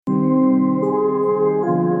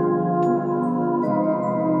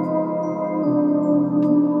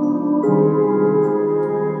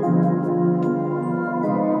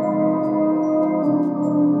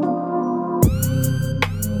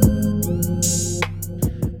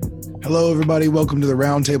Hello, everybody. Welcome to the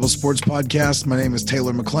Roundtable Sports Podcast. My name is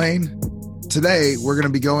Taylor McLean. Today, we're going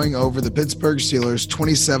to be going over the Pittsburgh Steelers'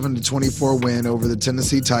 27-24 win over the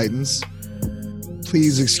Tennessee Titans.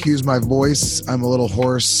 Please excuse my voice. I'm a little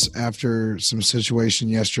hoarse after some situation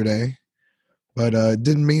yesterday, but it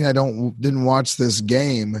didn't mean I didn't watch this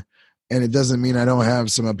game, and it doesn't mean I don't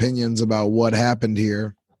have some opinions about what happened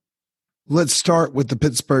here. Let's start with the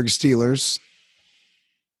Pittsburgh Steelers.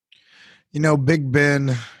 You know, Big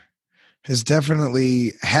Ben has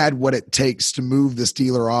definitely had what it takes to move the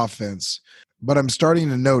Steeler offense, but I'm starting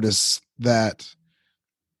to notice that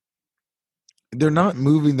they're not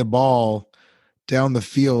moving the ball down the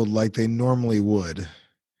field like they normally would.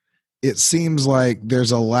 It seems like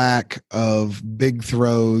there's a lack of big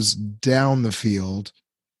throws down the field,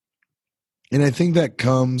 and I think that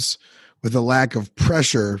comes with a lack of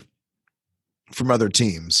pressure from other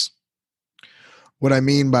teams. What I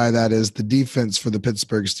mean by that is the defense for the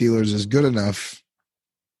Pittsburgh Steelers is good enough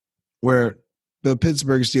where the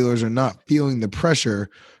Pittsburgh Steelers are not feeling the pressure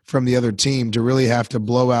from the other team to really have to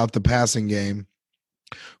blow out the passing game,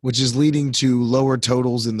 which is leading to lower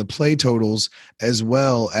totals in the play totals as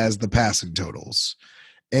well as the passing totals.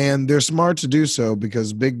 And they're smart to do so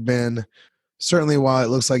because Big Ben, certainly while it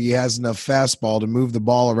looks like he has enough fastball to move the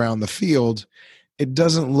ball around the field, it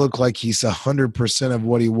doesn't look like he's 100% of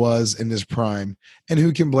what he was in his prime. And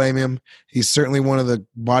who can blame him? He's certainly one of the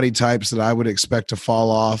body types that I would expect to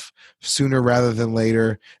fall off sooner rather than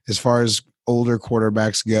later as far as older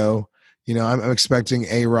quarterbacks go. You know, I'm expecting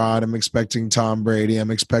A-Rod. I'm expecting Tom Brady.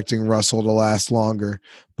 I'm expecting Russell to last longer.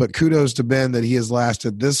 But kudos to Ben that he has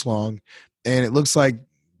lasted this long. And it looks like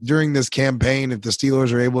during this campaign, if the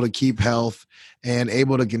Steelers are able to keep health and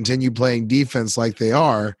able to continue playing defense like they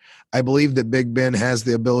are, I believe that Big Ben has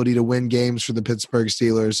the ability to win games for the Pittsburgh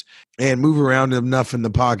Steelers and move around enough in the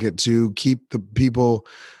pocket to keep the people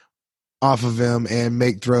off of him and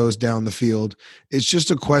make throws down the field. It's just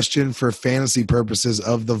a question for fantasy purposes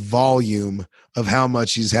of the volume of how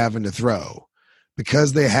much he's having to throw.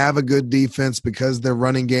 Because they have a good defense, because their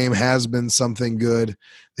running game has been something good,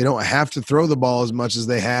 they don't have to throw the ball as much as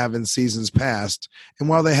they have in seasons past. And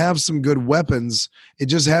while they have some good weapons, it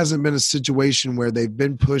just hasn't been a situation where they've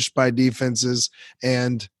been pushed by defenses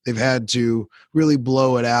and they've had to really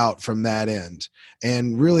blow it out from that end.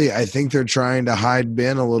 And really, I think they're trying to hide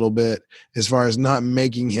Ben a little bit as far as not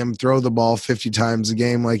making him throw the ball 50 times a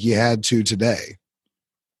game like he had to today.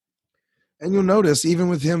 And you'll notice, even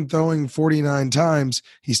with him throwing 49 times,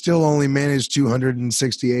 he still only managed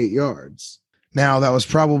 268 yards. Now, that was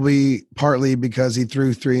probably partly because he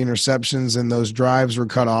threw 3 interceptions and those drives were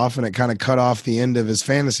cut off, and it kind of cut off the end of his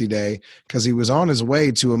fantasy day because he was on his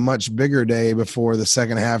way to a much bigger day before the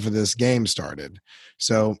second half of this game started.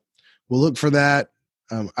 So we'll look for that.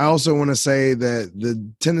 I also want to say that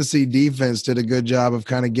the Tennessee defense did a good job of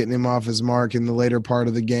kind of getting him off his mark in the later part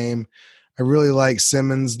of the game. I really like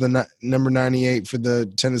Simmons, the number 98 for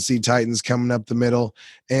the Tennessee Titans, coming up the middle.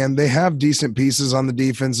 And they have decent pieces on the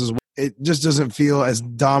defense as well. It just doesn't feel as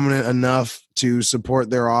dominant enough to support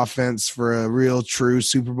their offense for a real true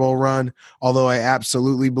Super Bowl run, although I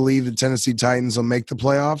absolutely believe the Tennessee Titans will make the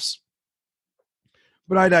playoffs.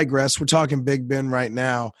 But I digress. We're talking Big Ben right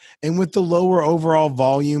now. And with the lower overall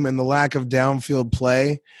volume and the lack of downfield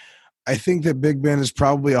play, I think that Big Ben is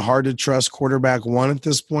probably a hard-to-trust quarterback one at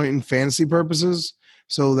this point in fantasy purposes.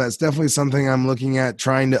 So that's definitely something I'm looking at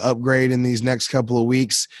trying to upgrade in these next couple of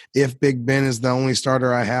weeks if Big Ben is the only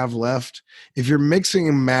starter I have left. If you're mixing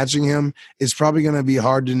and matching him, it's probably going to be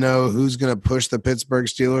hard to know who's going to push the Pittsburgh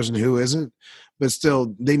Steelers and who isn't. But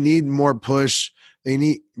still, they need more push.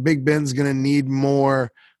 Big Ben's going to need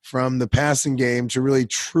more from the passing game to really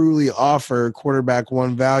truly offer quarterback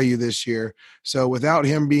one value this year. So without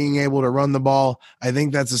him being able to run the ball, I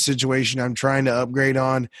think that's a situation I'm trying to upgrade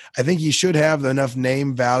on. I think he should have enough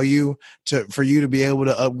name value for you to be able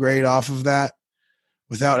to upgrade off of that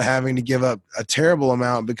without having to give up a terrible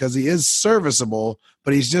amount, because he is serviceable,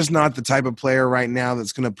 but he's just not the type of player right now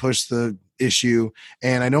that's going to push the issue.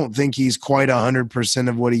 And I don't think he's quite 100%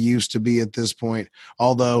 of what he used to be at this point,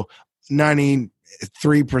 although 93%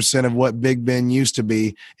 of what Big Ben used to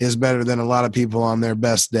be is better than a lot of people on their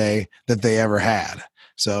best day that they ever had.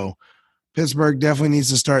 So Pittsburgh definitely needs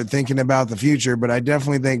to start thinking about the future, but I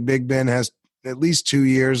definitely think Big Ben has at least 2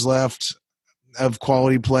 years left, of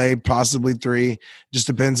quality play, possibly 3. Just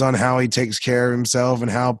depends on how he takes care of himself and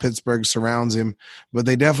how Pittsburgh surrounds him. But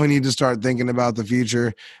they definitely need to start thinking about the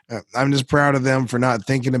future. I'm just proud of them for not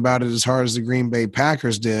thinking about it as hard as the Green Bay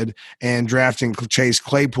Packers did and drafting Chase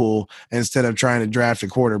Claypool instead of trying to draft a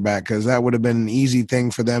quarterback, because that would have been an easy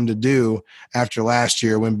thing for them to do after last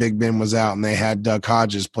year when Big Ben was out and they had Doug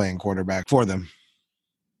Hodges playing quarterback for them.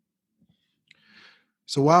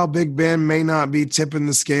 So while Big Ben may not be tipping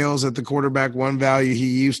the scales at the quarterback 1 value he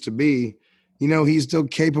used to be, he's still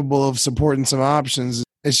capable of supporting some options.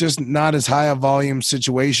 It's just not as high a volume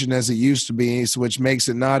situation as it used to be, which makes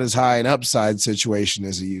it not as high an upside situation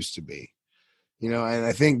as it used to be. And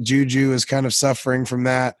I think Juju is kind of suffering from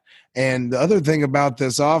that. And the other thing about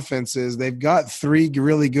this offense is they've got 3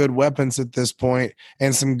 really good weapons at this point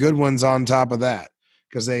and some good ones on top of that.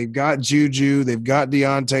 Because they've got Juju, they've got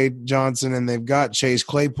DIonte Johnson, and they've got Chase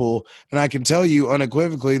Claypool. And I can tell you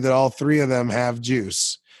unequivocally that all 3 of them have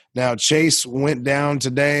juice. Now, Chase went down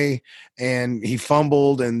today, and he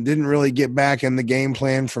fumbled and didn't really get back in the game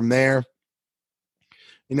plan from there.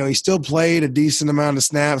 He still played a decent amount of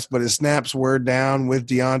snaps, but his snaps were down with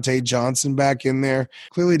DIonte Johnson back in there.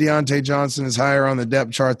 Clearly, DIonte Johnson is higher on the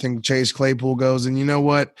depth chart than Chase Claypool goes. And you know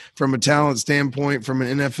what? From a talent standpoint, from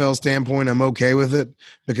an NFL standpoint, I'm okay with it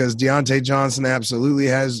because DIonte Johnson absolutely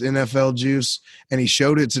has NFL juice, and he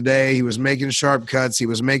showed it today. He was making sharp cuts. He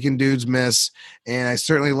was making dudes miss, and I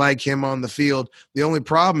certainly like him on the field. The only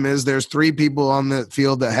problem is there's 3 people on the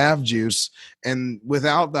field that have juice, and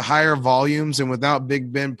without the higher volumes and without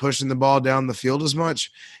Big Ben pushing the ball down the field as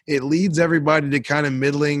much, it leads everybody to kind of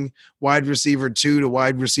middling wide receiver 2 to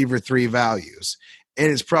wide receiver 3 values. And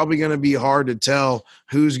it's probably going to be hard to tell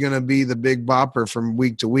who's going to be the big bopper from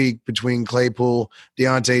week to week between Claypool,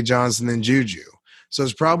 DIonte Johnson, and Juju. So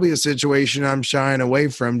it's probably a situation I'm shying away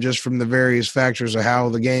from just from the various factors of how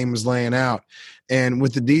the game is laying out. And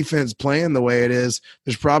with the defense playing the way it is,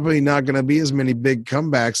 there's probably not going to be as many big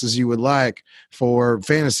comebacks as you would like for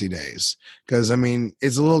fantasy days. Because,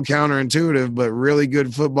 it's a little counterintuitive, but really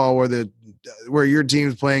good football where your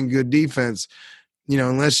team's playing good defense,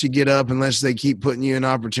 unless you get up, unless they keep putting you in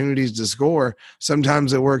opportunities to score,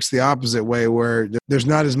 sometimes it works the opposite way where there's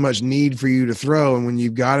not as much need for you to throw. And when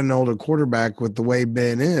you've got an older quarterback with the way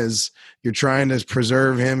Ben is, you're trying to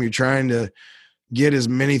preserve him. You're trying to get as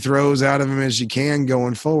many throws out of him as you can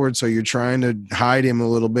going forward. So you're trying to hide him a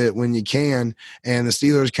little bit when you can. And the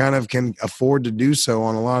Steelers kind of can afford to do so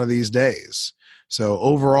on a lot of these days. So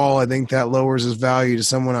overall, I think that lowers his value to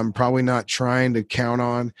someone I'm probably not trying to count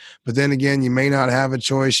on. But then again, you may not have a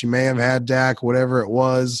choice. You may have had Dak, whatever it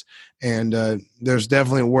was. And there's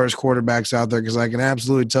definitely worse quarterbacks out there because I can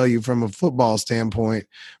absolutely tell you from a football standpoint,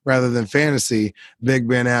 rather than fantasy, Big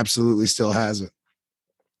Ben absolutely still has it.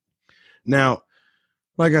 Now,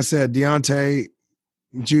 like I said, DIonte,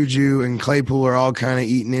 Juju, and Claypool are all kind of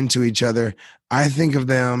eating into each other. I think of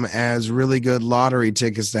them as really good lottery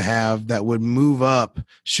tickets to have that would move up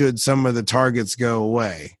should some of the targets go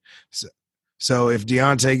away. So if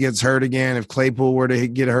DIonte gets hurt again, if Claypool were to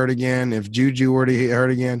get hurt again, if Juju were to get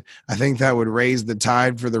hurt again, I think that would raise the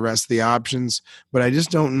tide for the rest of the options. But I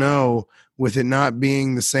just don't know with it not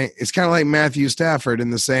being the same. It's kind of like Matthew Stafford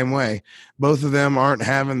in the same way. Both of them aren't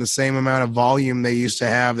having the same amount of volume they used to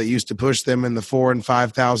have that used to push them in the 4,000 and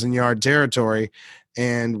 5,000 yard territory.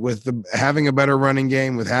 And with having a better running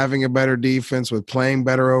game, with having a better defense, with playing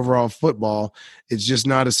better overall football, it's just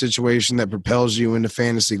not a situation that propels you into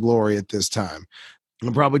fantasy glory at this time.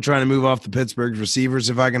 I'm probably trying to move off the Pittsburgh receivers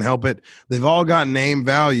if I can help it. They've all got name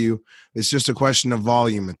value. It's just a question of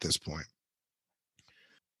volume at this point.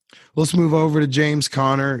 Let's move over to James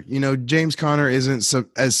Conner. James Conner isn't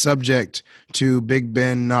as subject to Big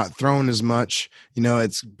Ben not throwing as much.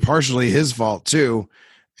 It's partially his fault too.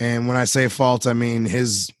 And when I say fault, I mean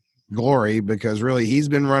his glory, because really he's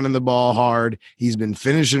been running the ball hard. He's been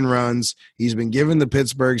finishing runs. He's been giving the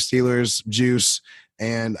Pittsburgh Steelers juice.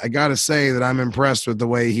 And I got to say that I'm impressed with the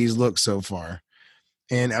way he's looked so far.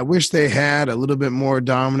 And I wish they had a little bit more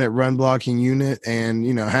dominant run blocking unit, and,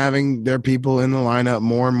 having their people in the lineup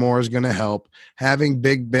more and more is going to help. Having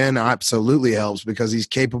Big Ben absolutely helps because he's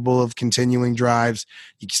capable of continuing drives.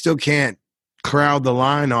 You still can't crowd the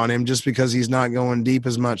line on him just because he's not going deep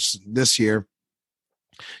as much this year.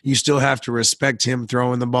 You still have to respect him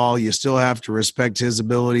throwing the ball. You still have to respect his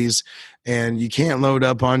abilities. and you can't load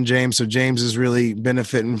up on James. So James is really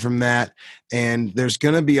benefiting from that. And there's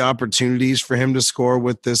going to be opportunities for him to score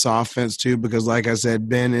with this offense too, because like I said,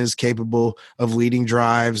 Ben is capable of leading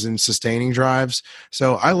drives and sustaining drives.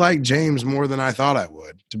 So I like James more than I thought I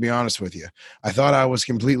would, to be honest with you. I thought I was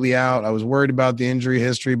completely out. I was worried about the injury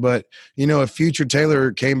history, but if Future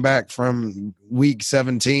Taylor came back from week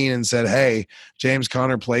 17 and said, hey, James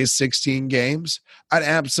Conner plays 16 games, I'd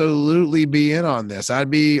absolutely be in on this. I'd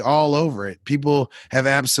be all over it. People have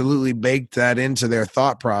absolutely baked that into their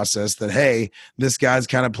thought process that, hey, this guy's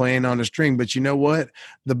kind of playing on a string. But you know what?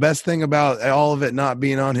 The best thing about all of it not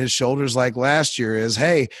being on his shoulders like last year is,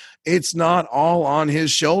 hey, it's not all on his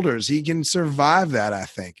shoulders. He can survive that, I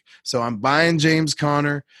think. So I'm buying James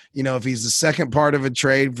Conner. If he's the second part of a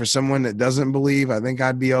trade for someone that doesn't believe, I think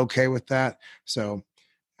I'd be okay with that. So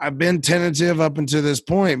I've been tentative up until this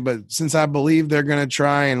point, but since I believe they're going to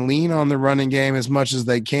try and lean on the running game as much as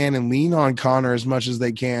they can and lean on Connor as much as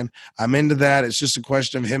they can, I'm into that. It's just a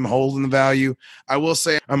question of him holding the value. I will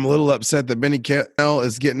say I'm a little upset that Benny Snell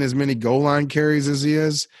is getting as many goal line carries as he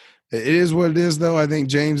is. It is what it is, though. I think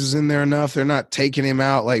James is in there enough. They're not taking him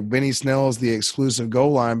out like Benny Snell is the exclusive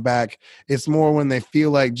goal line back. It's more when they feel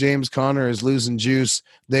like James Conner is losing juice,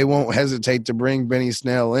 they won't hesitate to bring Benny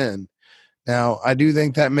Snell in. Now, I do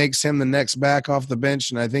think that makes him the next back off the bench,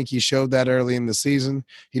 and I think he showed that early in the season.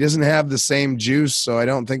 He doesn't have the same juice, so I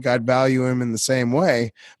don't think I'd value him in the same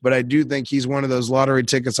way, but I do think he's one of those lottery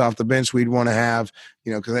tickets off the bench we'd want to have,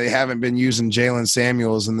 because they haven't been using Jalen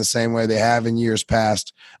Samuels in the same way they have in years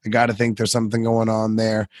past. I got to think there's something going on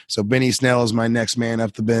there. So Benny Snell is my next man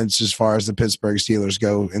up the bench as far as the Pittsburgh Steelers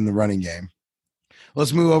go in the running game.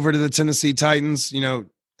 Let's move over to the Tennessee Titans.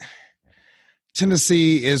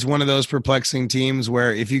 Tennessee is one of those perplexing teams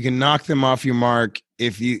where if you can knock them off your mark,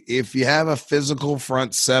 if you have a physical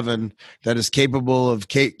front seven that is capable of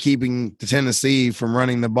keeping the Tennessee from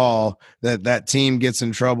running the ball, that team gets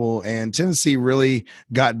in trouble. And Tennessee really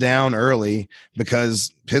got down early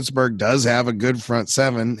because Pittsburgh does have a good front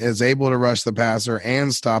seven, is able to rush the passer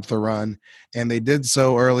and stop the run. And they did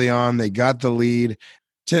so early on. They got the lead.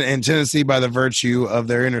 And Tennessee, by the virtue of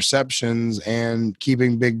their interceptions and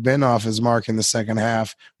keeping Big Ben off his mark in the second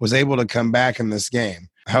half, was able to come back in this game.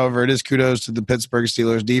 However, it is kudos to the Pittsburgh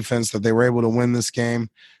Steelers defense that they were able to win this game.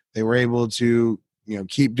 They were able to,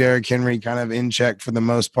 keep Derrick Henry kind of in check for the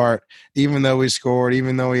most part, even though he scored,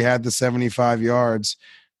 even though he had the 75 yards.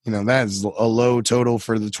 That is a low total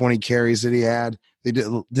for the 20 carries that he had. They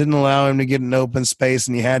didn't allow him to get an open space,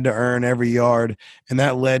 and he had to earn every yard. And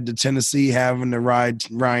that led to Tennessee having to ride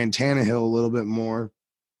Ryan Tannehill a little bit more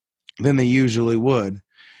than they usually would.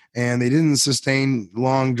 And they didn't sustain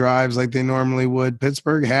long drives like they normally would.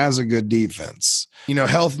 Pittsburgh has a good defense.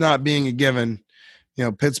 Health not being a given,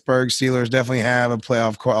 Pittsburgh Steelers definitely have a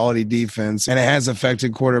playoff quality defense, and it has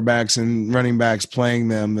affected quarterbacks and running backs playing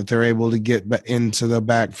them, that they're able to get into the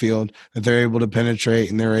backfield, that they're able to penetrate,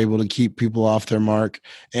 and they're able to keep people off their mark.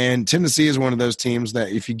 And Tennessee is one of those teams that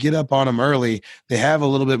if you get up on them early, they have a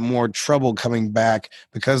little bit more trouble coming back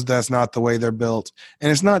because that's not the way they're built.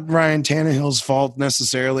 And it's not Ryan Tannehill's fault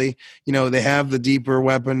necessarily. They have the deeper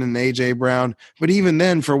weapon in A.J. Brown, but even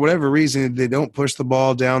then, for whatever reason, they don't push the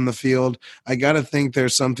ball down the field. I got to think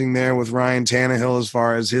there's something there with Ryan Tannehill as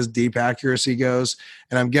far as his deep accuracy goes.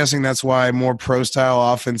 And I'm guessing that's why more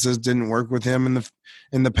pro-style offenses didn't work with him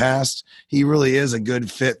in the past. He really is a good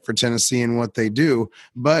fit for Tennessee and what they do.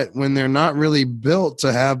 But when they're not really built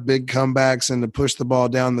to have big comebacks and to push the ball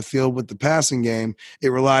down the field with the passing game, it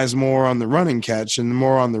relies more on the running catch and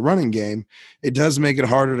more on the running game. It does make it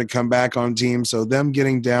harder to come back on teams. So them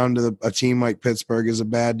getting down to a team like Pittsburgh is a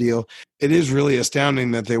bad deal. It is really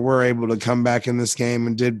astounding that they were able to come back in this game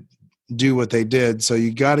and did do what they did. So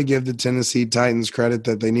you got to give the Tennessee Titans credit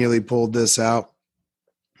that they nearly pulled this out.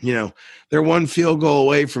 They're one field goal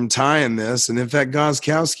away from tying this. And if that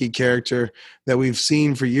Gostkowski character that we've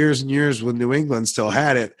seen for years and years with New England still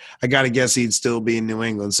had it, I got to guess he'd still be in New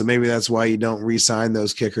England. So maybe that's why you don't re-sign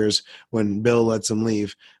those kickers when Bill lets them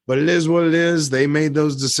leave. But it is what it is. They made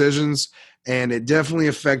those decisions, and it definitely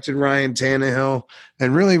affected Ryan Tannehill.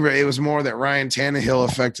 And really, it was more that Ryan Tannehill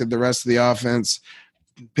affected the rest of the offense.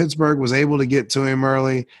 Pittsburgh was able to get to him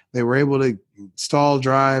early. They were able to stall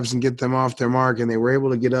drives and get them off their mark, and they were able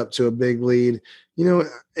to get up to a big lead.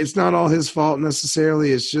 It's not all his fault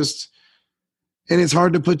necessarily. It's just – and it's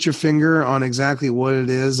hard to put your finger on exactly what it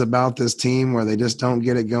is about this team where they just don't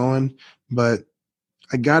get it going. But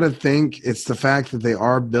I got to think it's the fact that they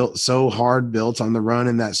are built on the run,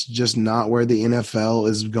 and that's just not where the NFL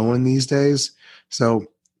is going these days. So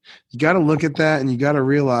you got to look at that, and you got to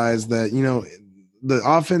realize that, the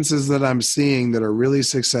offenses that I'm seeing that are really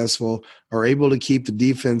successful are able to keep the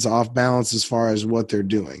defense off balance as far as what they're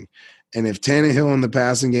doing. And if Tannehill and the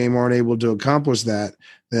passing game aren't able to accomplish that,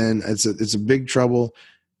 then it's a big trouble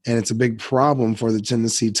and it's a big problem for the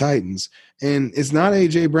Tennessee Titans. And it's not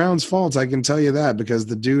A.J. Brown's fault, I can tell you that, because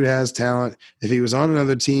the dude has talent. If he was on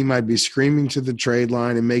another team, I'd be screaming to the trade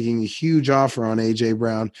line and making a huge offer on A.J.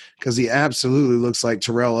 Brown because he absolutely looks like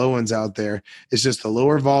Terrell Owens out there. It's just the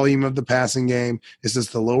lower volume of the passing game. It's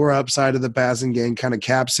just the lower upside of the passing game kind of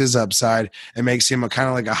caps his upside and makes him a kind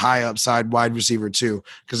of like a high upside wide receiver too.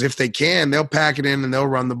 Because if they can, they'll pack it in and they'll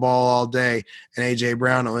run the ball all day, and A.J.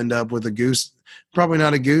 Brown will end up with probably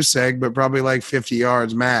not a goose egg, but probably like 50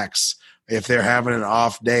 yards max if they're having an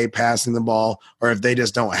off day passing the ball, or if they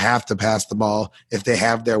just don't have to pass the ball, if they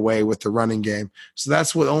have their way with the running game. So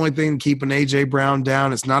that's the only thing keeping A.J. Brown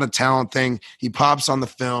down. It's not a talent thing. He pops on the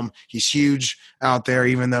film. He's huge out there,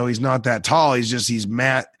 even though he's not that tall.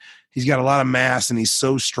 He's got a lot of mass, and he's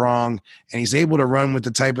so strong, and he's able to run with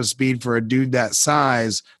the type of speed for a dude that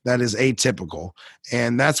size that is atypical.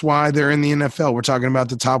 And that's why they're in the NFL. We're talking about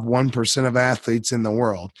the top 1% of athletes in the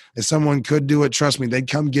world. If someone could do it, trust me, they'd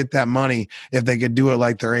come get that money if they could do it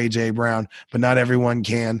like they're A.J. Brown, but not everyone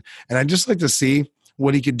can. And I'd just like to see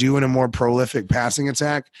what he could do in a more prolific passing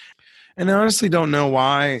attack. And I honestly don't know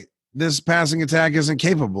why this passing attack isn't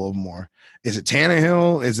capable of more. Is it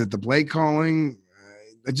Tannehill? Is it the play calling?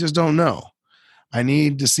 I just don't know. I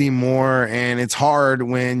need to see more, and it's hard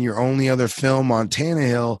when your only other film on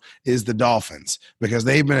Tannehill is the Dolphins, because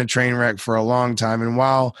they've been a train wreck for a long time. And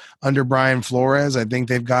while under Brian Flores, I think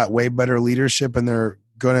they've got way better leadership and they're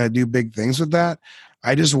going to do big things with that,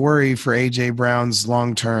 I just worry for A.J. Brown's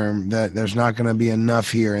long term that there's not going to be enough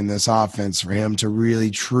here in this offense for him to really,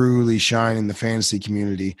 truly shine in the fantasy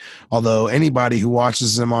community. Although anybody who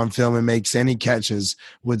watches him on film and makes any catches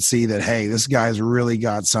would see that, hey, this guy's really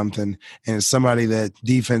got something, and it's somebody that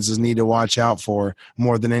defenses need to watch out for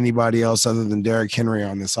more than anybody else other than Derrick Henry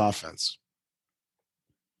on this offense.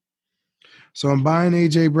 So I'm buying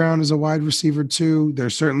A.J. Brown as a wide receiver too.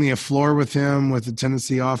 There's certainly a floor with him with the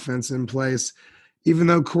Tennessee offense in place. Even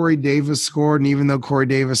though Corey Davis scored, and even though Corey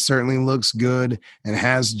Davis certainly looks good and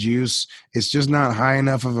has juice, it's just not high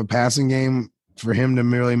enough of a passing game for him to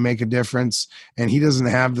really make a difference. And he doesn't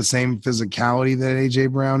have the same physicality that A.J.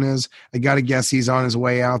 Brown is. I got to guess he's on his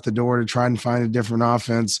way out the door to try and find a different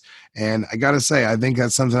offense. And I got to say, I think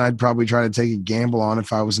that's something I'd probably try to take a gamble on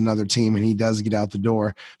if I was another team and he does get out the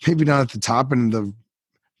door. Maybe not at the top end of the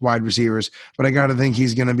wide receivers, but I got to think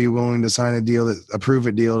he's going to be willing to sign a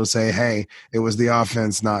prove-it deal to say, hey, it was the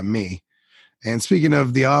offense, not me. And speaking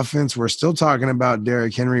of the offense, we're still talking about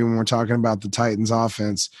Derrick Henry when we're talking about the Titans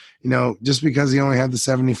offense. You know, just because he only had the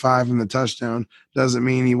 75 and the touchdown doesn't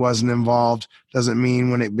mean he wasn't involved, doesn't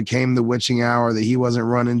mean when it became the witching hour that he wasn't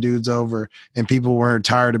running dudes over and people weren't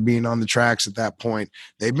tired of being on the tracks at that point.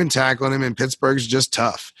 They've been tackling him, and Pittsburgh's just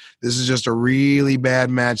tough. This is just a really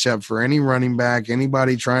bad matchup for any running back,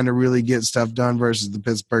 anybody trying to really get stuff done versus the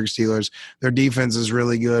Pittsburgh Steelers. Their defense is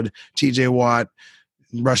really good. T.J. Watt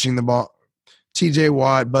rushing the ball. T.J.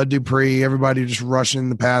 Watt, Bud Dupree, everybody just rushing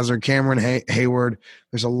the passer, Cameron Hayward.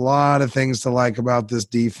 There's a lot of things to like about this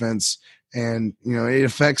defense, and, you know, it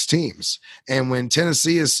affects teams. And when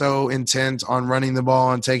Tennessee is so intent on running the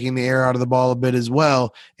ball and taking the air out of the ball a bit as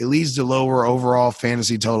well, it leads to lower overall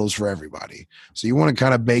fantasy totals for everybody. So you want to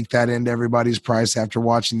kind of bake that into everybody's price after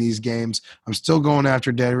watching these games. I'm still going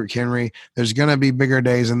after Derrick Henry. There's going to be bigger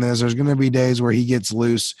days than this. There's going to be days where he gets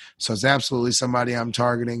loose. So it's absolutely somebody I'm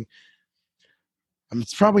targeting.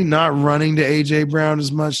 It's probably not running to A.J. Brown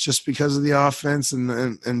as much just because of the offense,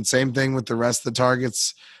 and same thing with the rest of the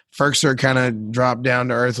targets. Ferkser kind of dropped down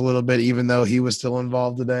to earth a little bit, even though he was still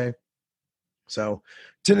involved today. So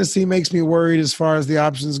Tennessee makes me worried as far as the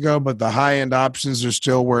options go, but the high-end options are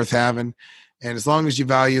still worth having. And as long as you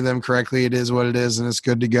value them correctly, it is what it is, and it's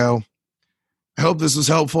good to go. I hope this was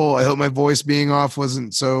helpful. I hope my voice being off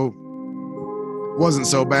wasn't so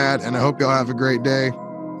bad, and I hope y'all have a great day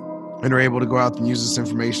and are able to go out and use this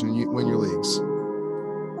information when your leagues.